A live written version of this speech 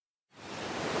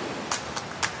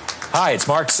Hi, it's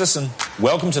Mark Sisson.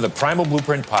 Welcome to the Primal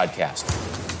Blueprint Podcast.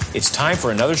 It's time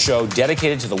for another show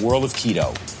dedicated to the world of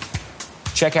keto.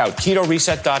 Check out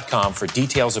KetoReset.com for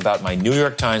details about my New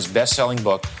York Times best-selling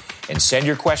book and send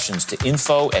your questions to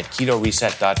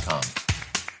info@KetoReset.com.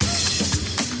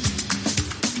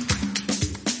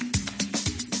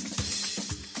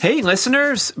 Hey,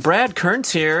 listeners, Brad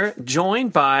Kearns here,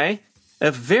 joined by a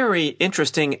very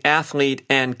interesting athlete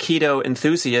and keto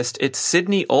enthusiast. It's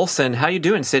Sydney Olson. How you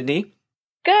doing, Sydney?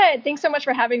 Good. Thanks so much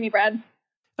for having me, Brad.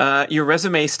 Your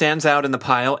resume stands out in the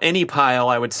pile, any pile,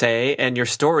 I would say, and your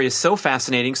story is so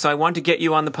fascinating. So I wanted to get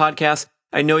you on the podcast.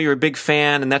 I know you're a big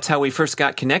fan, and that's how we first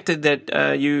got connected,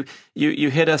 that you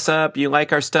hit us up, you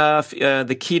like our stuff.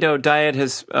 The keto diet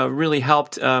has really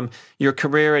helped your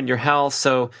career and your health.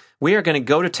 So we are going to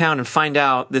go to town and find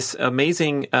out this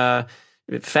amazing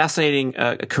fascinating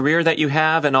career that you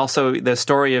have, and also the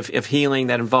story of healing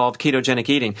that involved ketogenic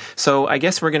eating. So I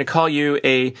guess we're going to call you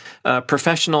a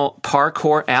professional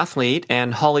parkour athlete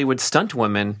and Hollywood stunt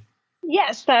woman.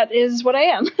 Yes, that is what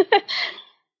I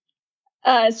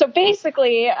am. So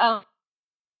basically, I'll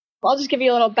just give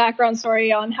you a little background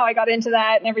story on how I got into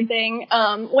that and everything.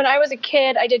 When I was a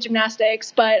kid, I did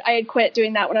gymnastics, but I had quit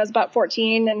doing that when I was about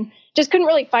 14 and just couldn't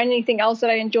really find anything else that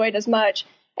I enjoyed as much.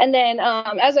 And then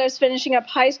as I was finishing up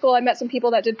high school, I met some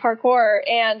people that did parkour,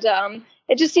 and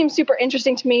it just seemed super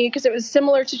interesting to me because it was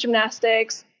similar to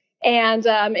gymnastics, and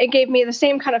it gave me the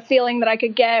same kind of feeling that I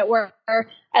could get where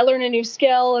I learn a new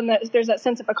skill and that there's that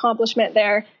sense of accomplishment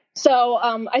there. So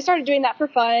I started doing that for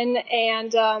fun,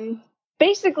 and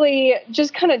basically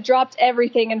just kind of dropped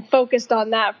everything and focused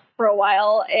on that for a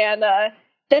while, and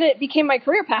then it became my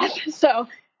career path. So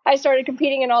I started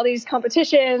competing in all these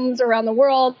competitions around the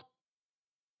world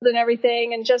and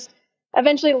everything, and just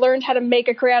eventually learned how to make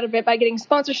a career out of it by getting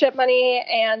sponsorship money.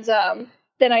 And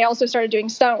then I also started doing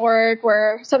stunt work,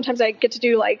 where sometimes I get to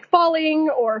do like falling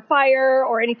or fire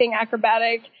or anything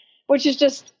acrobatic, which is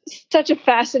just such a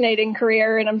fascinating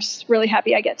career, and I'm just really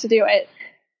happy I get to do it.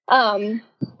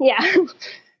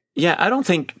 Yeah, I don't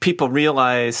think people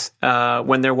realize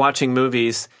when they're watching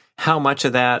movies how much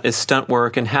of that is stunt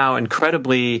work and how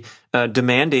incredibly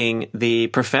demanding the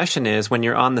profession is when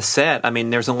you're on the set. I mean,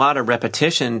 there's a lot of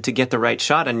repetition to get the right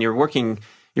shot, and you're working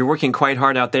quite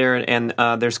hard out there, and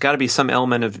there's got to be some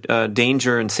element of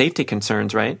danger and safety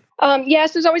concerns, right?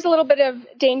 Yes, there's always a little bit of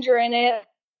danger in it.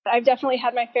 I've definitely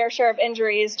had my fair share of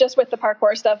injuries just with the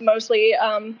parkour stuff mostly.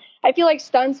 I feel like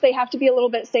stunts, they have to be a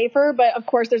little bit safer, but of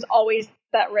course there's always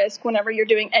that risk whenever you're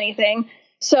doing anything.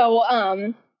 So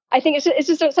I think it's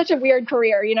just such a weird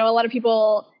career. You know, a lot of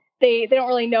people, they don't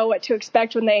really know what to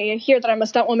expect when they hear that I'm a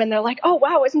stunt woman. They're like, oh,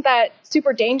 wow, isn't that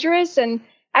super dangerous? And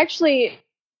actually,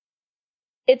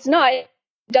 it's not. It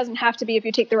doesn't have to be if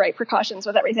you take the right precautions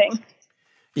with everything.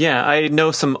 Yeah, I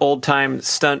know some old-time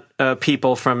stunt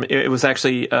people from, it was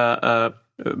actually a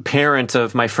parent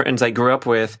of my friends I grew up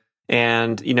with.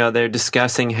 And, you know, they're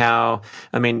discussing how,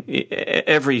 I mean,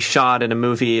 every shot in a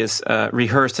movie is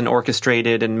rehearsed and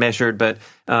orchestrated and measured, but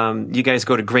you guys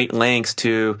go to great lengths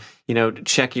to, you know,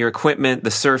 check your equipment,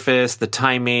 the surface, the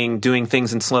timing, doing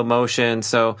things in slow motion.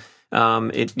 So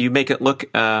you make it look,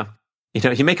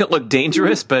 you make it look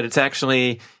dangerous, but it's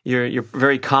actually, you're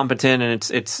very competent, and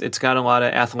it's got a lot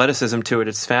of athleticism to it.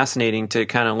 It's fascinating to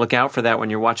kind of look out for that when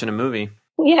you're watching a movie.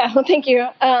 Yeah, well, thank you.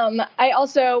 I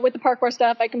also, with the parkour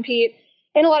stuff, I compete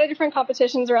in a lot of different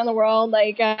competitions around the world,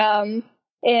 like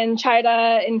in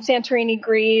China, in Santorini,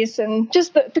 Greece, and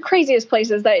just the craziest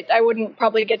places that I wouldn't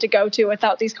probably get to go to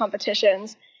without these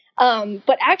competitions.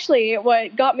 But actually,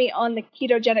 what got me on the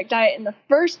ketogenic diet in the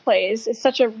first place is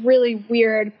such a really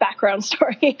weird background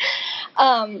story.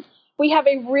 We have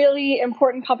a really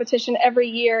important competition every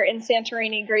year in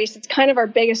Santorini, Greece. It's kind of our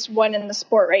biggest one in the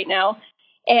sport right now.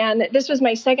 And this was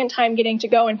my second time getting to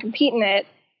go and compete in it.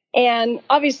 And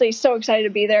obviously so excited to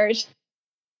be there. It's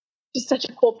just such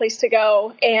a cool place to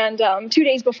go. And 2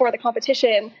 days before the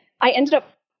competition, I ended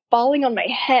up falling on my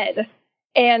head.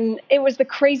 And it was the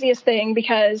craziest thing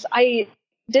because I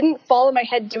didn't fall on my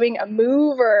head doing a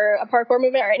move or a parkour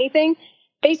movement or anything.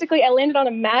 Basically, I landed on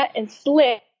a mat and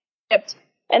slipped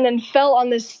and then fell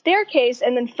on this staircase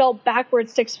and then fell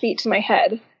backwards 6 feet to my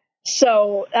head.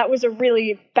 So that was a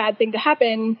really bad thing to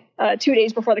happen 2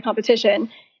 days before the competition.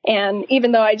 And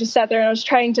even though I just sat there and I was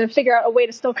trying to figure out a way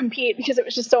to still compete because it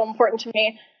was just so important to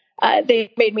me,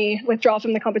 they made me withdraw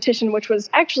from the competition, which was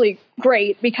actually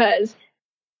great because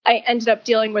I ended up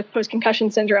dealing with post-concussion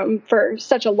syndrome for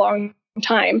such a long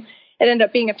time. It ended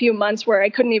up being a few months where I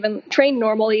couldn't even train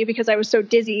normally because I was so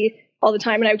dizzy all the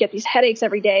time and I would get these headaches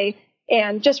every day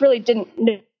and just really didn't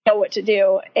know what to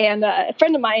do. And a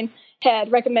friend of mine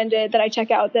had recommended that I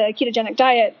check out the ketogenic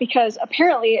diet because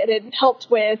apparently it had helped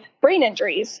with brain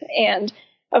injuries. And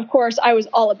of course, I was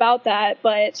all about that,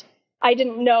 but I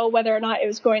didn't know whether or not it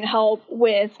was going to help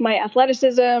with my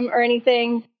athleticism or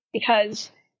anything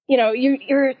because,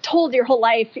 you're told your whole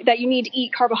life that you need to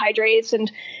eat carbohydrates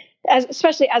and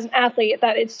especially as an athlete,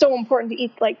 that it's so important to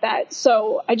eat like that.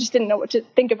 So I just didn't know what to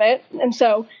think of it. And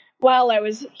so while I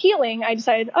was healing, I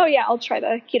decided, oh yeah, I'll try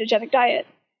the ketogenic diet.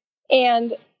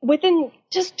 And within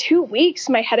just 2 weeks,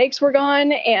 my headaches were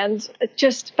gone and it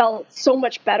just felt so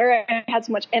much better. I had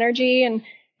so much energy and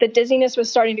the dizziness was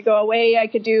starting to go away. I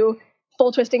could do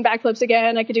full twisting backflips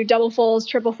again. I could do double fulls,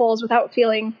 triple fulls without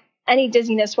feeling any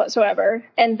dizziness whatsoever.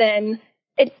 And then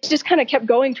it just kind of kept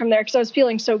going from there because I was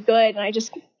feeling so good and I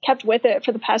just kept with it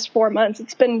for the past 4 months.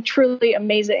 It's been truly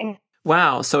amazing.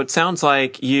 Wow. So it sounds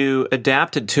like you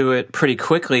adapted to it pretty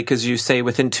quickly because you say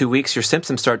within 2 weeks your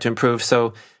symptoms start to improve.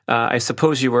 So I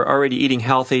suppose you were already eating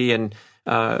healthy and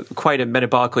quite a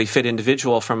metabolically fit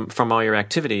individual from all your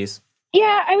activities.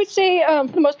 Yeah, I would say for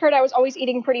the most part, I was always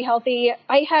eating pretty healthy.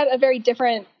 I had a very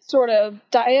different sort of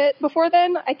diet before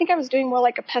then. I think I was doing more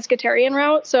like a pescatarian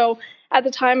route. So at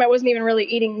the time, I wasn't even really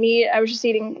eating meat. I was just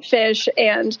eating fish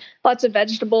and lots of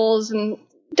vegetables and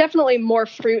definitely more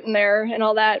fruit in there and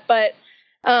all that. But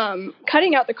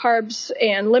cutting out the carbs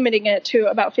and limiting it to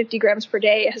about 50 grams per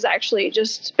day has actually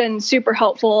just been super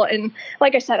helpful. And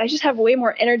like I said, I just have way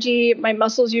more energy. My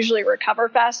muscles usually recover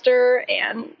faster.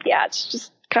 And yeah, it's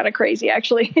just kind of crazy,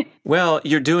 actually. Well,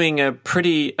 you're doing a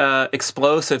pretty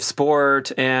explosive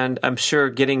sport, and I'm sure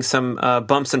getting some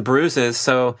bumps and bruises.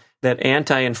 So that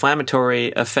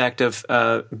anti-inflammatory effect of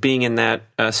being in that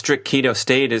strict keto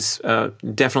state is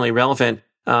definitely relevant.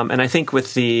 And I think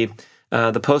with the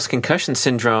post-concussion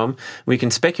syndrome, we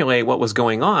can speculate what was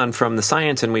going on from the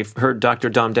science, and we've heard Dr.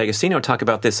 Dom D'Agostino talk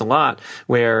about this a lot,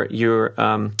 where you're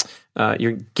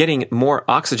getting more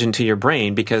oxygen to your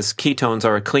brain because ketones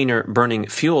are a cleaner burning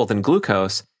fuel than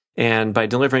glucose. And by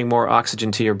delivering more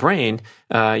oxygen to your brain,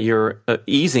 you're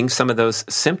easing some of those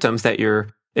symptoms that you're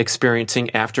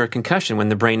experiencing after a concussion when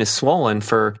the brain is swollen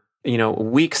for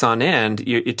weeks on end.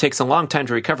 It takes a long time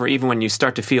to recover, even when you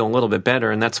start to feel a little bit better.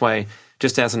 And that's why,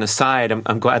 just as an aside,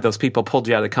 I'm glad those people pulled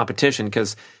you out of the competition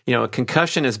because a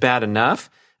concussion is bad enough,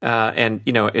 and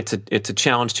it's a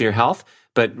challenge to your health.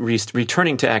 But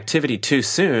returning to activity too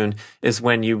soon is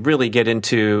when you really get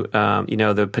into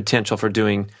the potential for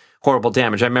doing horrible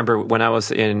damage. I remember when I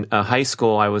was in high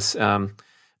school, I was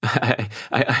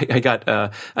I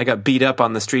got beat up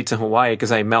on the streets in Hawaii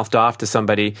because I mouthed off to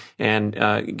somebody and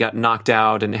got knocked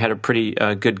out and had a pretty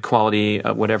good quality,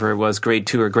 whatever it was, grade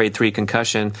 2 or grade 3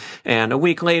 concussion. And a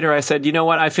week later, I said, you know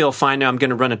what? I feel fine now. I'm going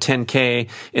to run a 10K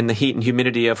in the heat and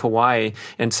humidity of Hawaii.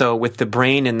 And so with the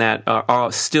brain in that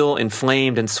still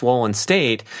inflamed and swollen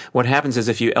state, what happens is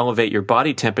if you elevate your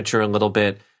body temperature a little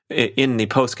bit in the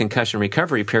post-concussion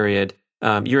recovery period,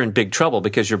 you're in big trouble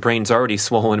because your brain's already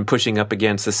swollen and pushing up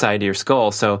against the side of your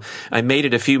skull. So I made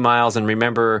it a few miles and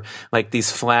remember like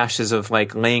these flashes of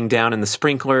like laying down in the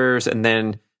sprinklers and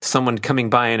then someone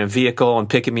coming by in a vehicle and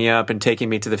picking me up and taking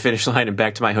me to the finish line and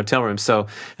back to my hotel room. So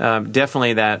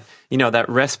definitely that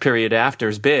rest period after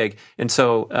is big. And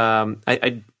so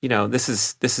this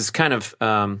is kind of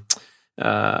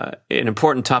an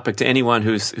important topic to anyone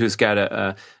who's got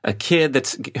a kid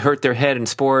that's hurt their head in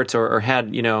sports or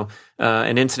had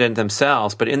an incident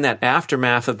themselves. But in that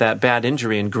aftermath of that bad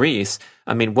injury in Greece,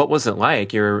 I mean, what was it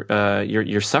like?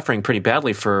 You're suffering pretty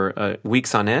badly for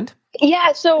weeks on end.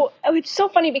 Yeah, so it's so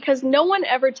funny because no one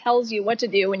ever tells you what to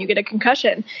do when you get a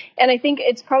concussion, and I think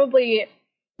it's probably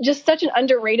just such an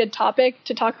underrated topic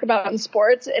to talk about in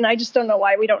sports. And I just don't know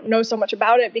why we don't know so much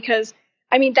about it because.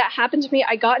 I mean, that happened to me.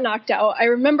 I got knocked out. I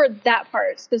remember that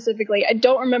part specifically. I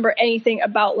don't remember anything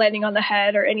about landing on the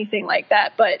head or anything like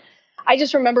that, but I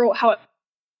just remember how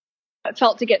it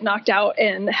felt to get knocked out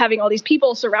and having all these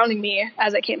people surrounding me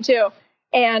as I came to.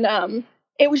 And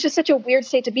it was just such a weird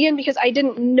state to be in because I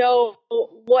didn't know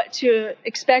what to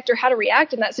expect or how to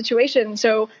react in that situation.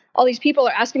 So all these people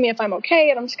are asking me if I'm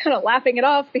okay, and I'm just kind of laughing it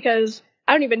off because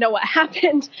I don't even know what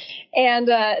happened. And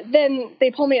then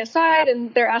they pull me aside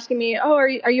and they're asking me, oh, are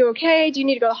you okay? Do you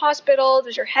need to go to the hospital?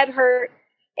 Does your head hurt?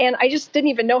 And I just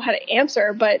didn't even know how to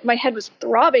answer, but my head was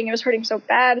throbbing. It was hurting so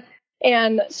bad.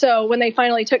 And so when they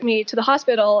finally took me to the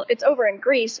hospital, it's over in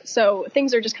Greece. So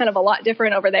things are just kind of a lot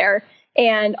different over there.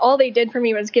 And all they did for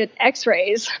me was get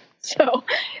x-rays. So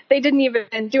they didn't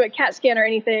even do a CAT scan or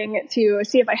anything to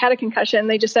see if I had a concussion.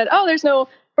 They just said, oh, there's no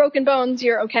broken bones,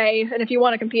 you're okay. And if you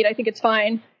want to compete, I think it's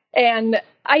fine. And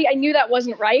I knew that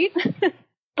wasn't right.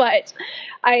 But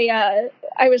I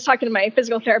was talking to my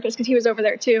physical therapist because he was over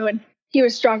there too. And he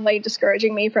was strongly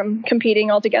discouraging me from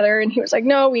competing altogether. And he was like,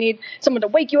 no, we need someone to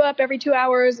wake you up every 2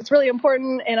 hours. It's really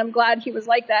important. And I'm glad he was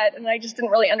like that. And I just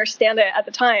didn't really understand it at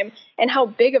the time and how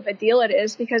big of a deal it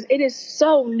is, because it is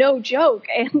so no joke.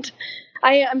 And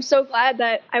I am so glad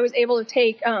that I was able to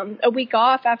take a week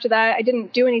off after that. I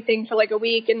didn't do anything for like a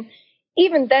week. And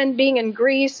even then, being in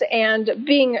Greece and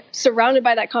being surrounded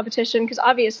by that competition, because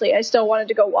obviously I still wanted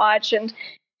to go watch, and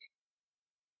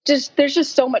there's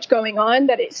just so much going on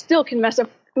that it still can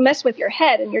mess with your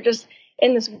head, and you're just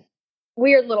in this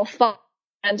weird little fog.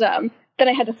 And then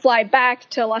I had to fly back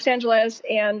to Los Angeles,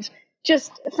 and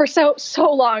just for so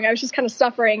long, I was just kind of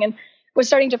suffering and was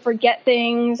starting to forget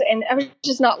things, and I was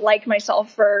just not like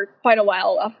myself for quite a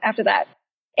while after that.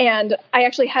 And I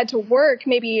actually had to work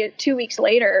maybe 2 weeks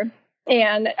later,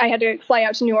 and I had to fly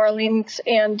out to New Orleans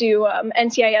and do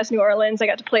NCIS New Orleans. I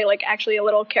got to play like actually a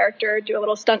little character, do a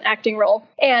little stunt acting role.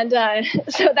 And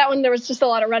so that one, there was just a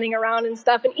lot of running around and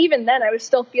stuff. And even then I was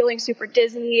still feeling super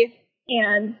dizzy.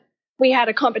 And we had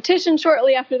a competition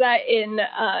shortly after that in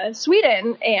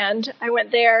Sweden. And I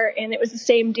went there, and it was the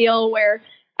same deal where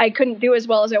I couldn't do as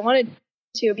well as I wanted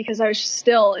to, because I was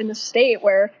still in the state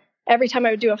where every time I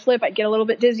would do a flip, I'd get a little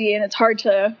bit dizzy, and it's hard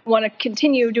to want to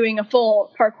continue doing a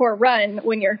full parkour run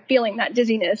when you're feeling that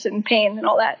dizziness and pain and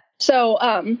all that. So,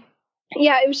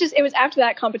 yeah, it was after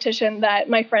that competition that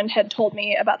my friend had told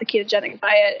me about the ketogenic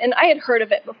diet, and I had heard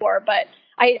of it before, but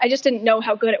I just didn't know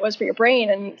how good it was for your brain.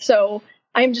 And so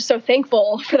I'm just so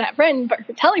thankful for that friend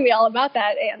for telling me all about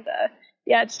that. And,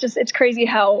 yeah, it's crazy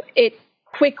how it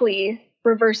quickly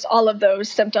reversed all of those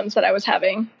symptoms that I was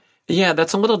having. Yeah,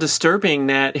 that's a little disturbing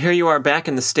that here you are back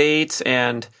in the States,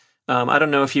 and I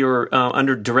don't know if you were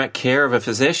under direct care of a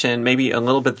physician. Maybe a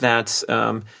little bit that's,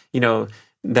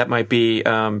 that might be,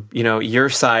 your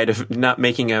side of not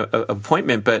making a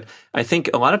appointment. But I think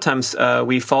a lot of times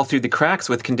we fall through the cracks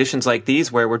with conditions like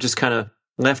these, where we're just kind of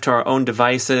left to our own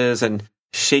devices and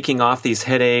shaking off these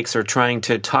headaches, or trying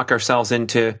to talk ourselves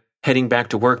into heading back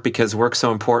to work because work's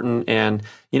so important. And,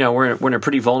 we're in a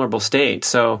pretty vulnerable state.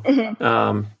 So,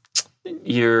 Mm-hmm.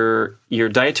 Your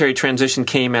dietary transition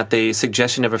came at the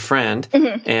suggestion of a friend.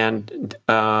 Mm-hmm. And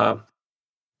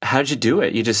how did you do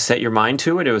it? You just set your mind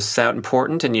to it? It was that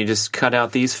important, and you just cut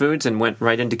out these foods and went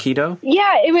right into keto?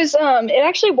 Yeah, it was. It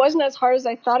actually wasn't as hard as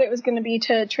I thought it was going to be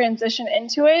to transition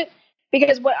into it,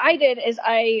 because what I did is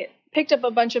I picked up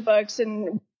a bunch of books,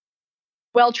 and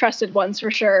well-trusted ones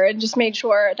for sure, and just made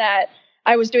sure that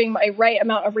I was doing my right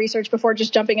amount of research before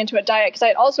just jumping into a diet, because I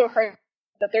had also heard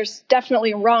that there's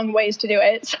definitely wrong ways to do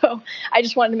it. So I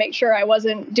just wanted to make sure I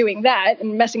wasn't doing that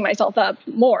and messing myself up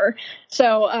more.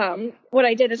 So what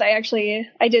I did is I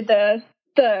read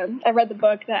the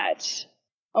book that,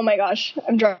 oh my gosh,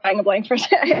 I'm drawing a blank for a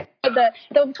second. The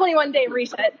 21-day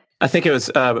reset. I think it was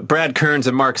Brad Kearns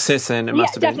and Mark Sisson. It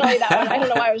must have been. Definitely that one. I don't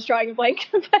know why I was drawing a blank,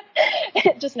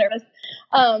 but just nervous.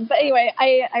 But anyway,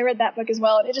 I read that book as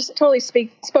well, and it just totally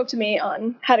spoke to me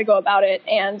on how to go about it.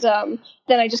 And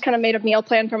then I just kind of made a meal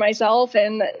plan for myself,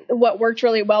 and what worked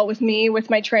really well with me, with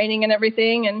my training and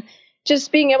everything. And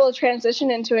just being able to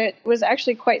transition into it was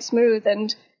actually quite smooth.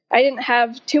 And I didn't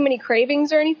have too many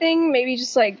cravings or anything, maybe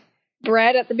just like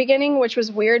bread at the beginning, which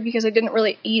was weird because I didn't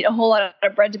really eat a whole lot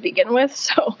of bread to begin with.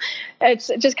 So it's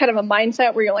just kind of a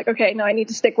mindset where you're like, okay, no, I need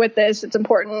to stick with this. It's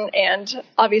important. And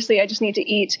obviously I just need to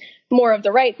eat more of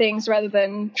the right things rather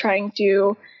than trying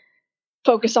to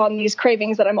focus on these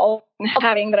cravings that I'm all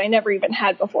having that I never even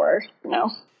had before,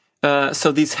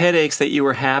 So these headaches that you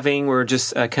were having were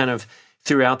just kind of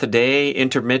throughout the day,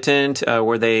 intermittent?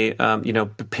 Were they,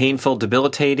 painful,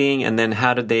 debilitating? And then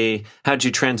how did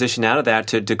you transition out of that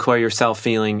to declare yourself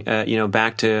feeling,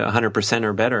 back to 100%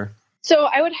 or better? So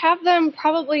I would have them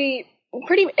probably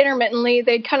pretty intermittently.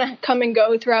 They'd kind of come and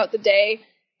go throughout the day.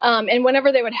 And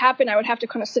whenever they would happen, I would have to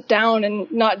kind of sit down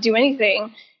and not do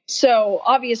anything. So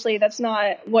obviously that's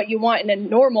not what you want in a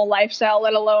normal lifestyle,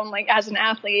 let alone like as an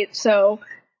athlete. So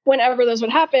whenever those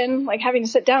would happen, like having to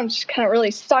sit down just kind of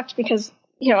really sucked because,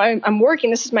 I'm working,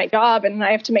 this is my job, and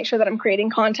I have to make sure that I'm creating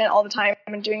content all the time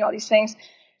and doing all these things.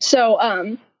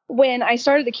 So when I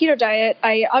started the keto diet,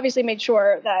 I obviously made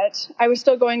sure that I was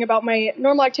still going about my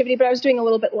normal activity, but I was doing a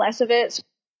little bit less of it. So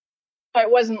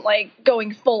it wasn't like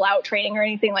going full out training or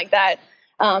anything like that.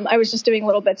 I was just doing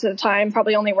little bits at a time,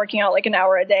 probably only working out like an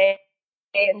hour a day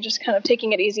and just kind of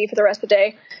taking it easy for the rest of the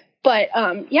day. But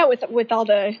with all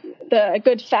the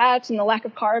good fats and the lack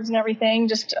of carbs and everything,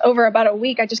 just over about a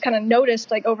week, I just kind of noticed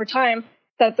like over time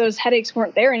that those headaches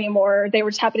weren't there anymore. They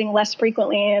were just happening less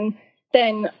frequently. And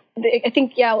then I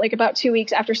think, like about 2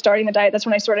 weeks after starting the diet, that's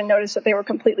when I sort of noticed that they were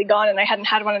completely gone and I hadn't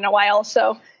had one in a while.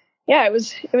 So yeah, it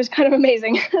was kind of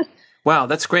amazing. Wow,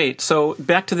 that's great. So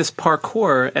back to this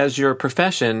parkour as your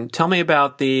profession. Tell me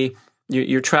about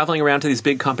you're traveling around to these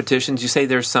big competitions. You say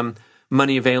there's some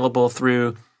money available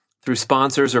through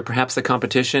sponsors or perhaps the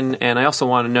competition. And I also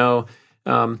want to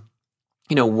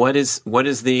know, what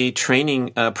is the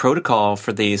training protocol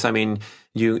for these? I mean,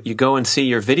 you go and see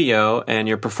your video and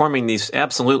you're performing these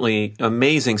absolutely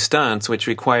amazing stunts, which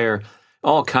require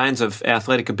all kinds of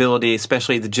athletic ability,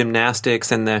 especially the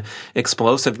gymnastics and the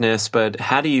explosiveness. But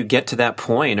how do you get to that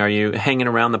point? Are you hanging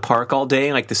around the park all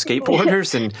day like the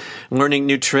skateboarders and learning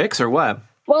new tricks, or what?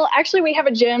 Well, actually, we have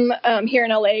a gym here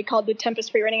in LA called the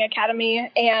Tempest Freerunning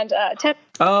Academy, and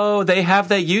oh, they have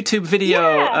that YouTube video.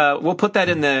 Yeah. We'll put that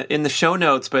in the show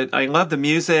notes. But I love the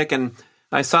music, and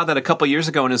I saw that a couple years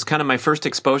ago, and it was kind of my first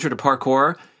exposure to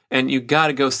parkour. And you got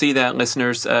to go see that,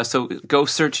 listeners. So go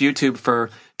search YouTube for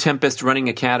Tempest Running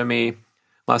Academy,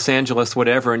 Los Angeles,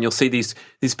 whatever, and you'll see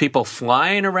these people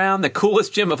flying around the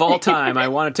coolest gym of all time. I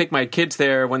want to take my kids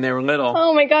there when they were little.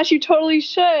 Oh my gosh, you totally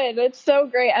should. It's so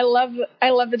great. I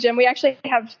love the gym. We actually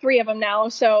have 3 of them now.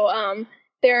 So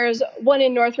there's one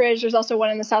in Northridge. There's also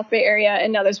one in the South Bay area,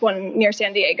 and now there's one near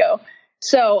San Diego.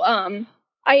 So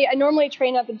I normally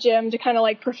train at the gym to kind of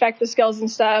like perfect the skills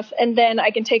and stuff, and then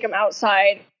I can take them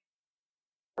outside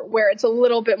where it's a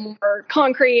little bit more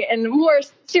concrete and more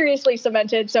seriously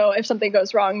cemented. So if something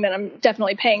goes wrong, then I'm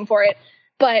definitely paying for it.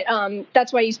 But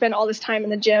that's why you spend all this time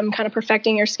in the gym kind of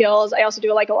perfecting your skills. I also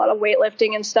do like a lot of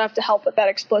weightlifting and stuff to help with that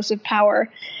explosive power.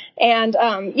 And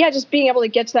just being able to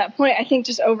get to that point, I think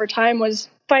just over time was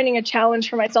finding a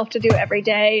challenge for myself to do every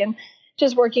day and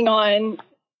just working on,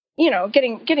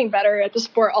 getting better at the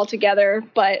sport altogether.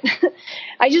 But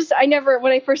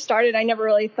when I first started, I never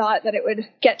really thought that it would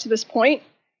get to this point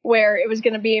where it was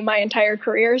going to be my entire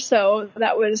career. So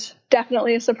that was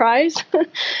definitely a surprise.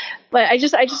 But I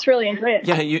just really enjoy it.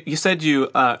 Yeah, you said you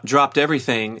dropped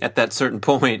everything at that certain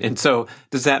point. And so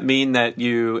does that mean that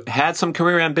you had some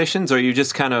career ambitions, or you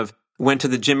just kind of went to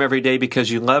the gym every day because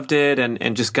you loved it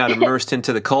and just got immersed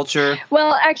into the culture?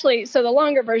 Well, actually, so the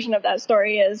longer version of that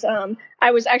story is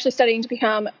I was actually studying to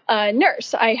become a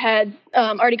nurse. I had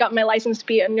already gotten my license to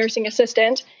be a nursing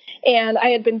assistant, and I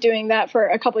had been doing that for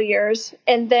a couple of years.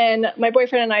 And then my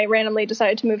boyfriend and I randomly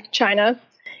decided to move to China,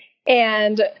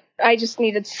 and I just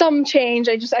needed some change.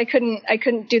 I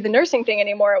couldn't do the nursing thing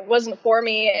anymore. It wasn't for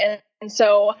me. And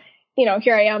so,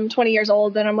 here I am 20 years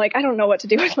old, and I'm like, I don't know what to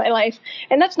do with my life.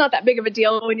 And that's not that big of a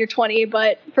deal when you're 20,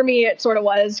 but for me, it sort of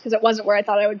was, because it wasn't where I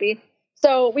thought I would be.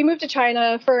 So we moved to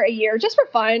China for a year just for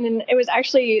fun. And it was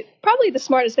actually probably the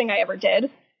smartest thing I ever did,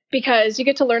 because you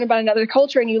get to learn about another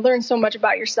culture, and you learn so much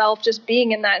about yourself just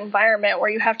being in that environment where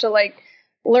you have to like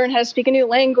learn how to speak a new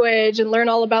language and learn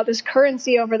all about this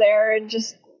currency over there and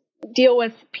just deal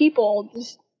with people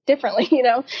just differently,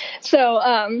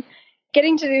 So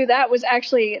getting to do that was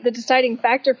actually the deciding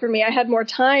factor for me. I had more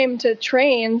time to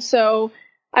train, so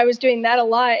I was doing that a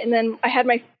lot. And then I had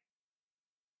my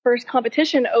first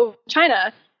competition over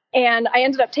China, and I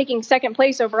ended up taking second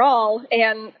place overall,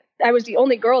 and I was the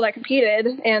only girl that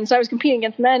competed, and so I was competing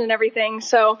against men and everything.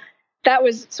 So that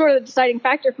was sort of the deciding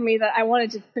factor for me, that I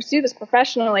wanted to pursue this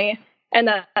professionally and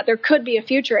that there could be a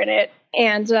future in it.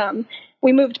 And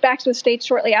we moved back to the States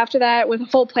shortly after that with a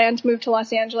full plan to move to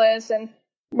Los Angeles. And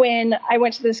when I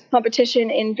went to this competition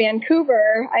in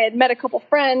Vancouver, I had met a couple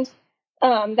friends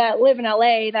that live in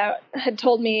LA that had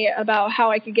told me about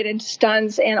how I could get into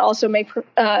stunts and also make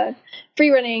free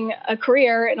running a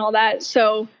career and all that.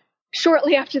 So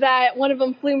shortly after that, one of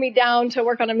them flew me down to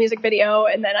work on a music video.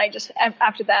 And then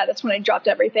after that, that's when I dropped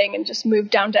everything and just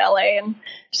moved down to LA and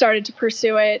started to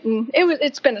pursue it. And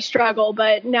it's been a struggle,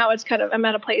 but now I'm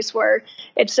at a place where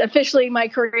it's officially my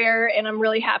career, and I'm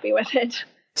really happy with it.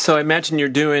 So I imagine you're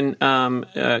doing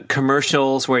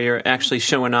commercials where you're actually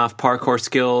showing off parkour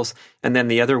skills, and then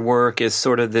the other work is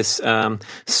sort of this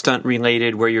stunt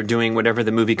related, where you're doing whatever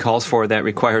the movie calls for that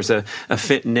requires a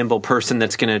fit, nimble person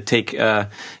that's going to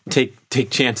take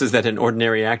chances that an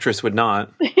ordinary actress would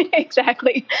not.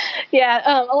 Exactly.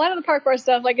 Yeah, a lot of the parkour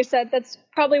stuff, like I said, that's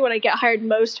probably what I get hired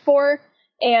most for.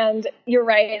 And you're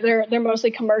right, they're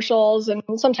mostly commercials and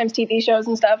sometimes TV shows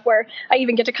and stuff, where I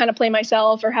even get to kind of play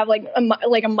myself or have like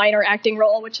a minor acting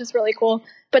role, which is really cool.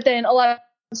 But then a lot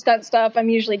of stunt stuff, I'm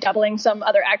usually doubling some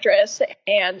other actress.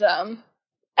 And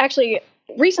actually,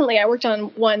 recently I worked on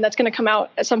one that's going to come out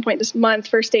at some point this month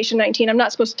for Station 19. I'm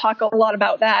not supposed to talk a lot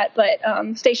about that,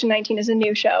 but Station 19 is a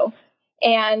new show.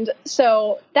 And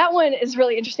so that one is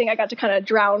really interesting. I got to kind of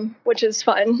drown, which is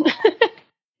fun.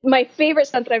 My favorite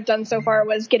stunt that I've done so far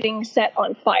was getting set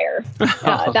on fire.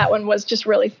 That one was just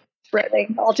really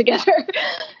separately altogether.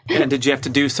 And did you have to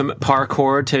do some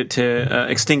parkour to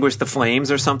extinguish the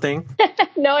flames or something?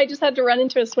 No, I just had to run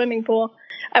into a swimming pool.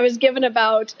 I was given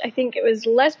about, I think it was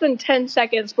less than 10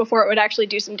 seconds before it would actually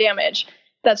do some damage.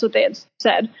 That's what they had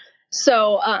said.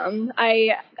 So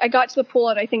I got to the pool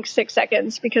in, I think, 6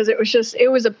 seconds because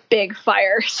it was a big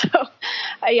fire. So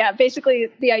yeah, basically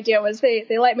the idea was they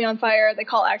light me on fire, they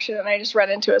call action, and I just ran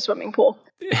into a swimming pool.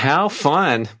 How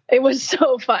fun. It was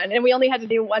so fun. And we only had to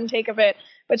do one take of it,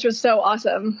 which was so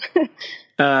awesome.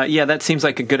 Yeah, that seems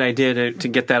like a good idea to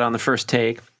get that on the first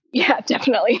take. Yeah,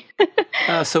 definitely.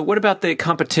 So what about the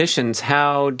competitions?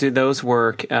 How do those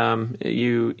work?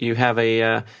 You have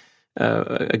a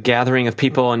gathering of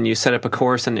people and you set up a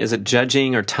course, and is it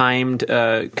judging or timed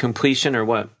completion or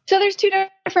what? So there's two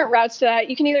different routes to that.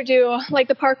 You can either do like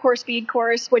the parkour speed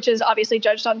course, which is obviously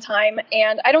judged on time.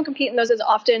 And I don't compete in those as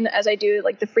often as I do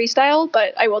like the freestyle,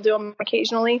 but I will do them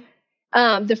occasionally.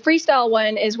 The freestyle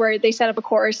one is where they set up a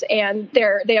course and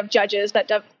they have judges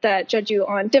that judge you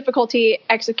on difficulty,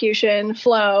 execution,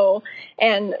 flow,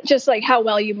 and just like how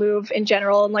well you move in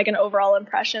general and like an overall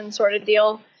impression sort of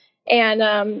deal.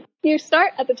 And you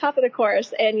start at the top of the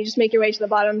course and you just make your way to the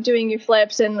bottom doing your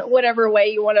flips in whatever way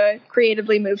you want to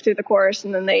creatively move through the course.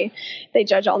 And then they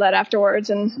judge all that afterwards.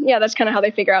 And yeah, that's kind of how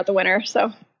they figure out the winner.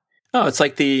 So. Oh, it's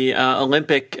like the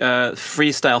Olympic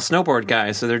freestyle snowboard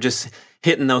guys. So they're just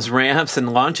hitting those ramps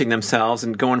and launching themselves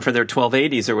and going for their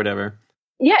 1280s or whatever.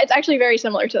 Yeah, it's actually very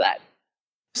similar to that.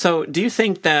 So do you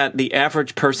think that the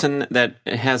average person that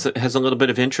has a little bit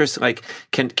of interest, like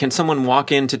can someone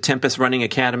walk into Tempest Running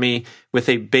Academy with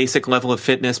a basic level of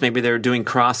fitness? Maybe they're doing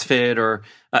CrossFit, or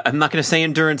I'm not going to say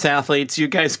endurance athletes. You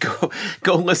guys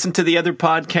go listen to the other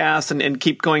podcasts and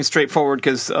keep going straight forward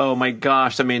because, oh my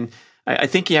gosh, I mean, I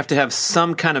think you have to have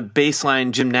some kind of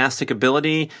baseline gymnastic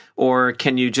ability, or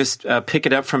can you just pick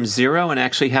it up from zero and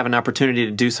actually have an opportunity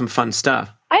to do some fun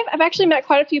stuff? I've actually met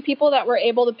quite a few people that were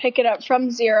able to pick it up from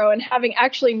zero and having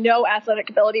actually no athletic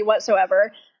ability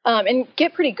whatsoever, and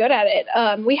get pretty good at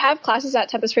it. We have classes at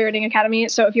Tempest Running Academy,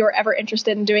 so if you were ever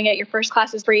interested in doing it, your first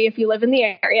class is free if you live in the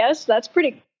area, so that's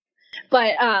pretty.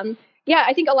 But yeah,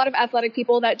 I think a lot of athletic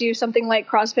people that do something like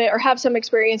CrossFit or have some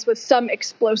experience with some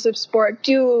explosive sport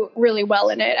do really well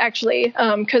in it, actually.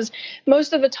 Because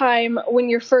most of the time when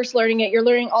you're first learning it, you're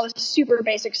learning all this super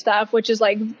basic stuff, which is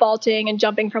like vaulting and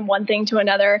jumping from one thing to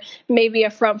another, maybe a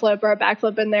front flip or a back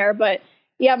flip in there. But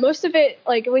yeah, most of it,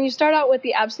 like when you start out with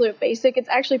the absolute basic, it's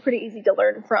actually pretty easy to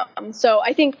learn from. So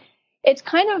I think it's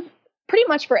kind of pretty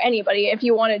much for anybody if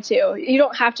you wanted to. You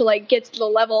don't have to like get to the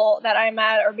level that I'm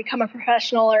at or become a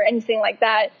professional or anything like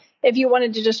that. If you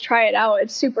wanted to just try it out,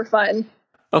 it's super fun.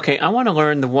 Okay, I want to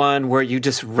learn the one where you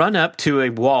just run up to a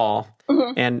wall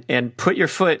and put your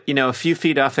foot, a few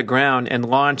feet off the ground and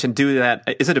launch and do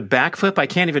that. Is it a backflip? I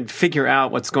can't even figure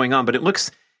out what's going on, but it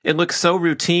looks so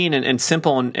routine and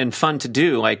simple and fun to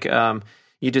do. Like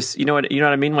you just, you know what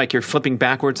I mean? Like you're flipping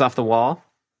backwards off the wall.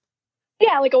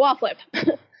 Yeah, like a wall flip.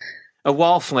 A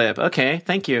wall flip. Okay,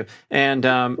 thank you. And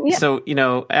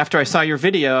so, after I saw your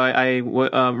video, I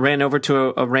ran over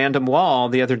to a random wall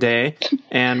the other day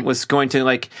and was going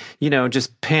to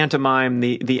just pantomime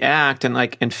the act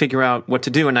and figure out what to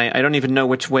do. And I don't even know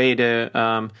which way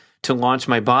to launch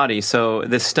my body. So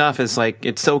this stuff is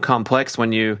it's so complex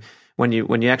when you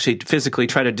actually physically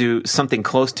try to do something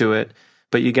close to it,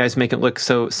 but you guys make it look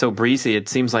so breezy. It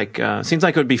seems like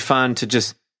it would be fun to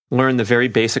just learn the very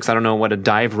basics. I don't know what a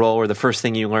dive roll or the first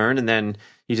thing you learn, and then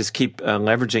you just keep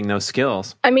leveraging those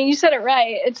skills. I mean, you said it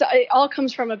right. It all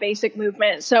comes from a basic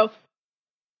movement. So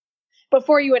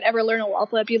before you would ever learn a wall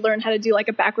flip, you'd learn how to do like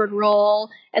a backward roll,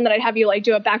 and then I'd have you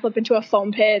do a backflip into a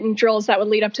foam pit and drills that would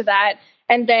lead up to that.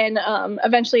 And then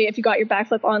eventually, if you got your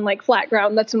backflip on flat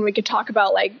ground, that's when we could talk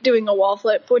about doing a wall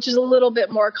flip, which is a little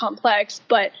bit more complex,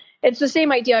 but it's the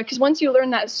same idea because once you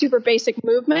learn that super basic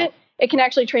movement, it can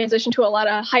actually transition to a lot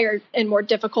of higher and more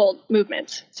difficult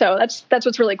movements. So that's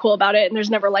what's really cool about it. And there's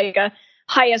never a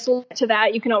highest limit to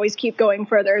that. You can always keep going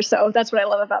further. So that's what I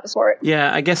love about the sport.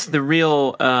 Yeah, I guess the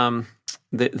real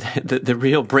the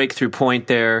real breakthrough point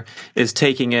there is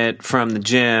taking it from the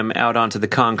gym out onto the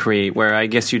concrete, where I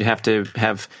guess you'd have to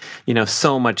have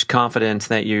so much confidence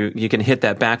that you can hit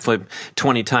that backflip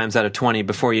 20 times out of 20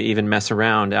 before you even mess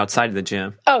around outside of the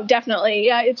gym. Oh, definitely.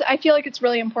 Yeah, I feel like it's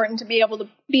really important to be able to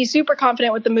be super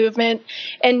confident with the movement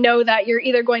and know that you're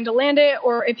either going to land it,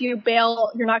 or if you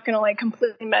bail, you're not going to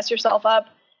completely mess yourself up.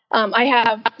 I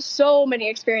have so many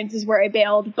experiences where I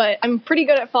bailed, but I'm pretty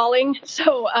good at falling.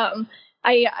 So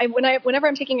whenever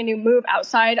I'm taking a new move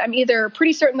outside, I'm either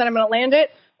pretty certain that I'm going to land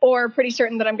it or pretty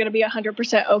certain that I'm going to be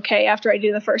 100% okay after I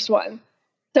do the first one.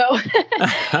 So,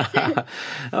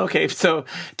 okay, so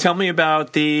tell me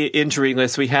about the injury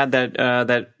list. We had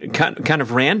that kind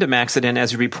of random accident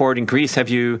as you report in Greece. Have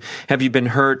you been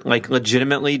hurt like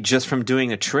legitimately just from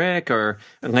doing a trick or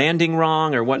landing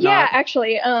wrong or whatnot? Yeah,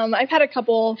 actually, I've had a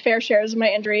couple fair shares of my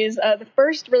injuries. The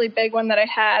first really big one that I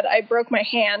had, I broke my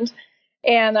hand.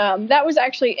 And that was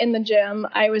actually in the gym.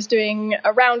 I was doing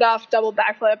a round off double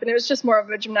backflip, and it was just more of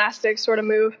a gymnastics sort of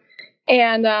move.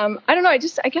 And I don't know,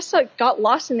 I guess I got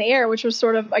lost in the air, which was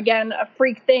sort of, again, a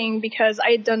freak thing because I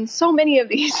had done so many of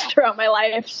these throughout my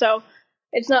life. So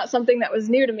it's not something that was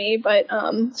new to me, but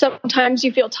sometimes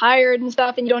you feel tired and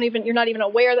stuff and you're not even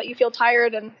aware that you feel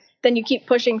tired. And then you keep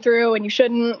pushing through and you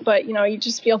shouldn't, but you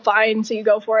just feel fine. So you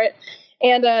go for it.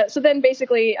 And so then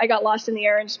basically I got lost in the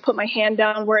air and just put my hand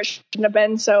down where it shouldn't have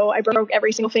been. So I broke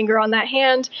every single finger on that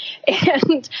hand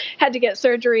and had to get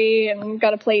surgery and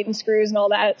got a plate and screws and all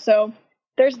that. So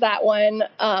there's that one.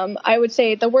 I would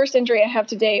say the worst injury I have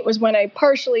to date was when I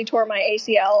partially tore my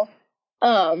ACL.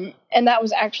 And that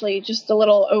was actually just a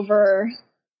little over,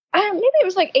 maybe it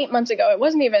was like 8 months ago. It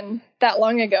wasn't even that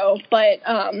long ago, but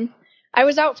I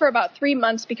was out for about 3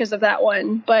 months because of that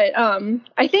one. But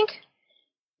I think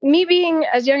me being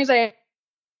as young as I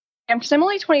am, because I'm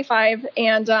only 25,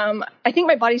 and I think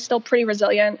my body's still pretty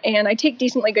resilient, and I take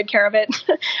decently good care of it.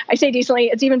 I say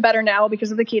decently, it's even better now because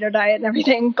of the keto diet and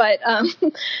everything, but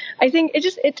I think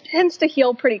it tends to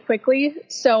heal pretty quickly.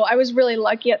 So I was really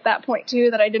lucky at that point,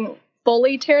 too, that I didn't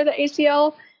fully tear the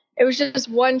ACL. It was just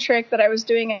one trick that I was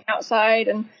doing outside,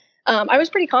 and I was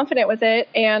pretty confident with it,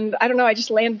 and I don't know, I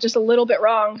just landed just a little bit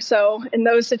wrong. So in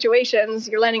those situations,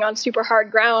 you're landing on super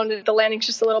hard ground, and the landing's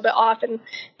just a little bit off, and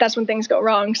that's when things go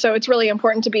wrong. So it's really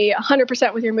important to be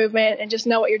 100% with your movement and just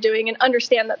know what you're doing and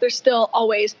understand that there's still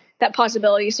always that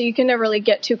possibility. So you can never really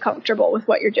get too comfortable with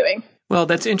what you're doing. Well,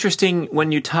 that's interesting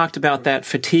when you talked about that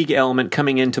fatigue element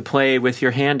coming into play with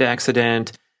your hand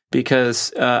accident,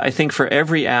 because I think for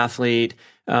every athlete,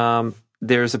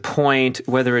 there's a point,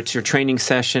 whether it's your training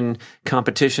session,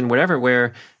 competition, whatever,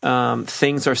 where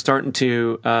things are starting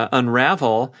to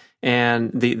unravel, and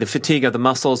the fatigue of the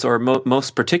muscles, or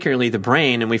most particularly the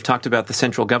brain. And we've talked about the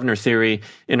central governor theory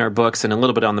in our books and a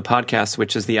little bit on the podcast,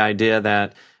 which is the idea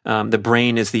that the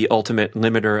brain is the ultimate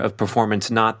limiter of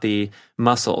performance, not the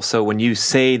muscle. So when you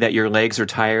say that your legs are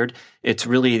tired, it's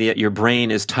really that your brain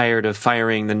is tired of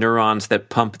firing the neurons that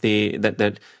pump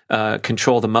that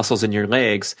control the muscles in your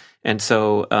legs. And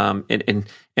so,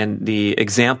 and the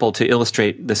example to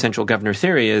illustrate the central governor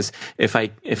theory is if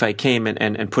I came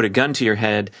and put a gun to your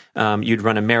head, you'd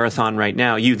run a marathon right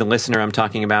now, you, the listener I'm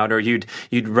talking about, or you'd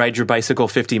ride your bicycle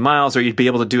 50 miles, or you'd be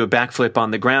able to do a backflip on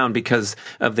the ground because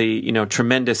of the,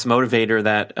 tremendous motivator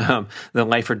that, the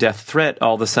life or death threat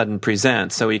all of a sudden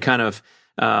presents. So we kind of,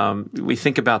 we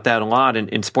think about that a lot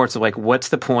in sports of like, what's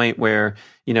the point where,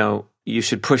 you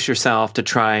should push yourself to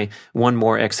try one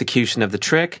more execution of the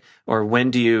trick? Or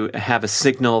when do you have a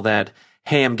signal that,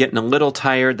 hey, I'm getting a little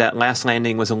tired, that last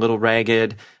landing was a little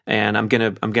ragged, and I'm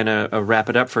gonna wrap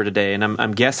it up for today. And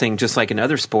I'm guessing, just like in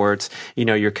other sports,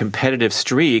 your competitive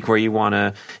streak where you want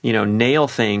to, nail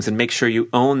things and make sure you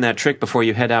own that trick before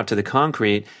you head out to the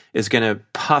concrete is going to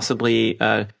possibly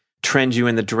trend you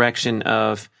in the direction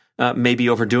of maybe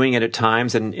overdoing it at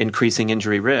times and increasing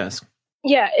injury risk.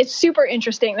 Yeah, it's super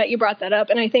interesting that you brought that up.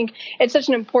 And I think it's such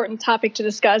an important topic to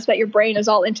discuss, that your brain is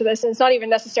all into this. And it's not even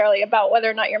necessarily about whether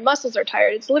or not your muscles are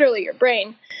tired. It's literally your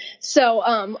brain. So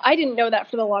I didn't know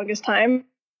that for the longest time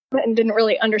and didn't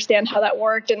really understand how that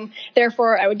worked. And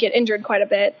therefore, I would get injured quite a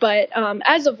bit. But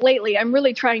as of lately, I'm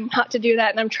really trying not to do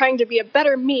that. And I'm trying to be a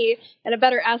better me and a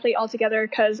better athlete altogether,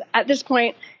 because at this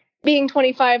point, being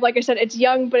 25, like I said, it's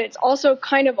young, but it's also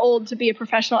kind of old to be a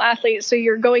professional athlete. So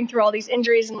you're going through all these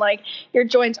injuries and like your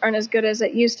joints aren't as good as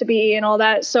it used to be and all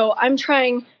that. So I'm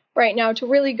trying right now to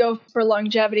really go for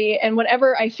longevity. And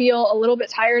whenever I feel a little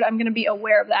bit tired, I'm going to be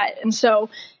aware of that. And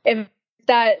so if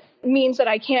that means that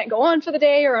I can't go on for the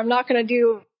day, or I'm not going to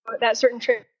do that certain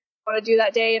trick I want to do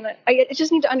that day, and I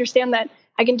just need to understand that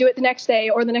I can do it the next day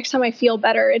or the next time I feel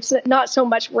better. It's not so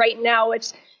much right now.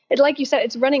 It's like you said,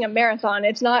 it's running a marathon.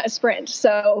 It's not a sprint.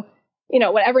 So,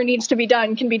 whatever needs to be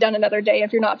done can be done another day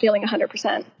if you're not feeling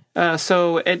 100%.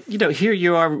 Here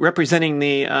you are representing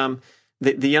the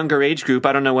younger age group.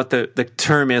 I don't know what the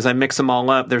term is. I mix them all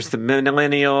up. There's the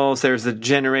millennials. There's the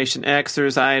Generation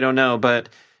Xers. I don't know. But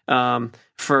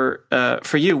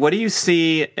for you, what do you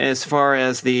see as far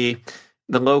as the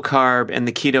low carb and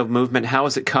the keto movement? How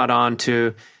has it caught on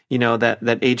to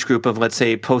that age group of, let's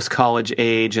say, post-college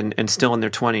age and still in their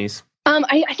 20s?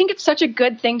 I think it's such a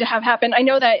good thing to have happen. I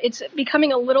know that it's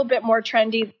becoming a little bit more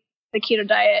trendy, the keto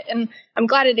diet, and I'm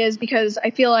glad it is, because I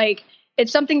feel like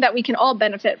it's something that we can all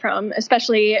benefit from,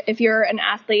 especially if you're an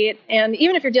athlete and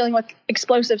even if you're dealing with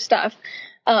explosive stuff.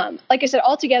 Like I said,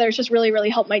 altogether, it's just really, really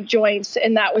helped my joints.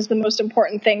 And that was the most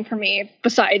important thing for me,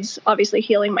 besides obviously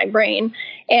healing my brain.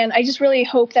 And I just really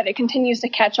hope that it continues to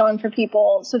catch on for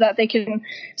people so that they can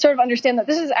sort of understand that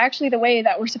this is actually the way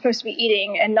that we're supposed to be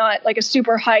eating and not like a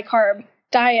super high carb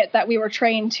diet that we were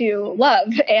trained to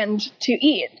love and to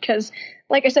eat. Because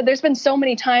like I said, there's been so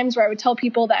many times where I would tell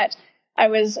people that I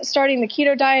was starting the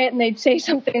keto diet and they'd say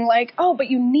something like, oh, but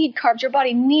you need carbs. Your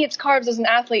body needs carbs as an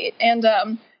athlete. And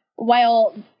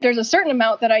while there's a certain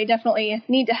amount that I definitely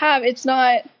need to have, it's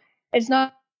not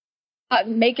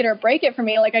make it or break it for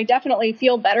me. Like I definitely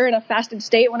feel better in a fasted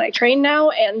state when I train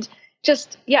now. And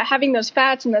just, having those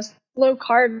fats and this low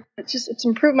carb, it's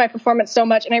improved my performance so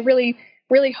much. And I really,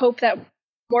 really hope that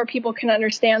more people can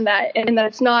understand that and that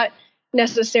it's not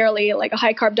necessarily like a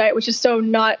high carb diet, which is so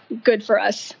not good for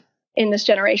us in this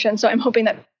generation. So I'm hoping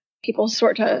that people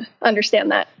sort of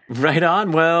understand that. Right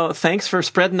on. Well, thanks for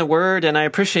spreading the word. And I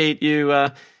appreciate you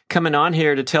coming on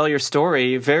here to tell your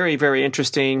story. Very, very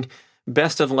interesting.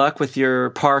 Best of luck with your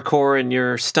parkour and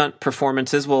your stunt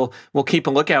performances. We'll keep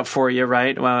a lookout for you,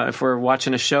 right? If we're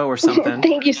watching a show or something.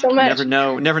 Thank you so much.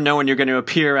 Never know when you're going to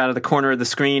appear out of the corner of the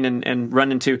screen and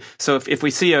run into. So if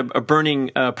we see a burning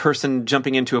person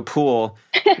jumping into a pool,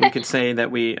 we could say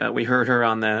that we heard her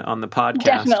on the podcast.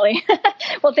 Definitely.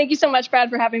 Well, thank you so much,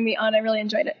 Brad, for having me on. I really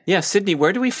enjoyed it. Yeah, Sydney,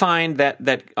 where do we find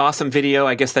that awesome video?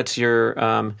 I guess that's your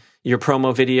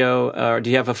promo video, or do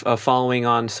you have a following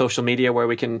on social media where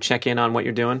we can check in on what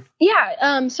you're doing?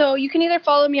 Yeah, so you can either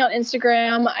follow me on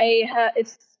Instagram.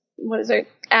 It's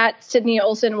at Sydney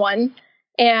Olson 1.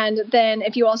 And then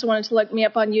if you also wanted to look me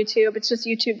up on YouTube, it's just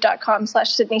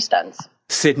youtube.com/Sydney Stunts.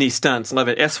 Sydney Stunts, love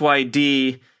it.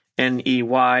 SYDNEY,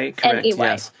 correct? NEY.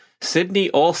 Yes. Sydney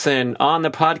Olson on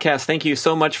the podcast. Thank you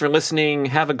so much for listening.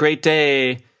 Have a great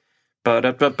day.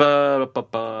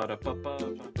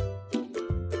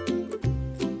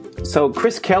 So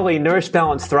Chris Kelly, Nourish,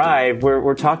 Balance, Thrive,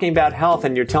 we're talking about health,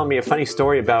 and you're telling me a funny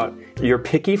story about your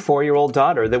picky 4-year-old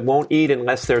daughter that won't eat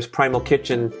unless there's Primal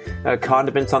Kitchen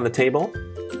condiments on the table.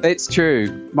 It's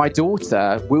true. My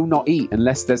daughter will not eat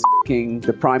unless there's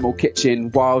the Primal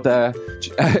Kitchen Wilder.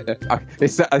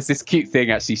 It's this cute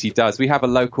thing actually she does. We have a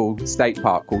local state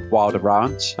park called Wilder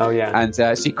Ranch. Oh yeah. And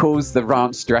she calls the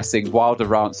ranch dressing Wilder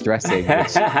Ranch dressing.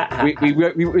 Which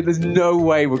there's no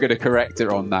way we're going to correct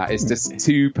her on that. It's just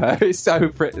it's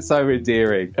so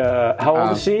endearing. How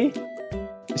old is she?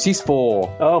 She's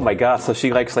 4. Oh my gosh! So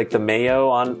she likes like the mayo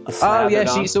on. Oh yeah,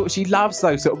 she loves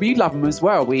those. So we love them as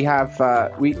well. We have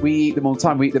we eat them all the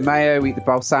time. We eat the mayo, we eat the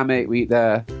balsamic, we eat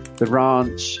the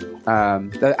ranch,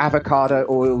 the avocado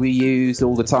oil we use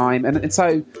all the time, and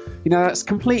so that's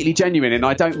completely genuine. And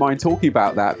I don't mind talking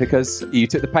about that because you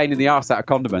took the pain in the arse out of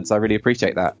condiments. I really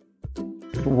appreciate that.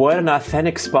 What an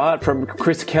authentic spot from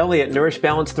Chris Kelly at Nourish,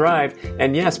 Balance, Thrive.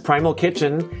 And yes, Primal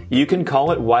Kitchen, you can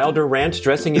call it Wilder Ranch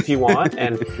dressing if you want.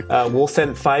 And we'll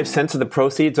send 5 cents of the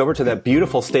proceeds over to that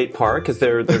beautiful state park because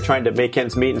they're trying to make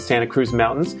ends meet in Santa Cruz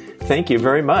Mountains. Thank you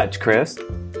very much, Chris.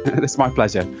 It's my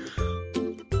pleasure.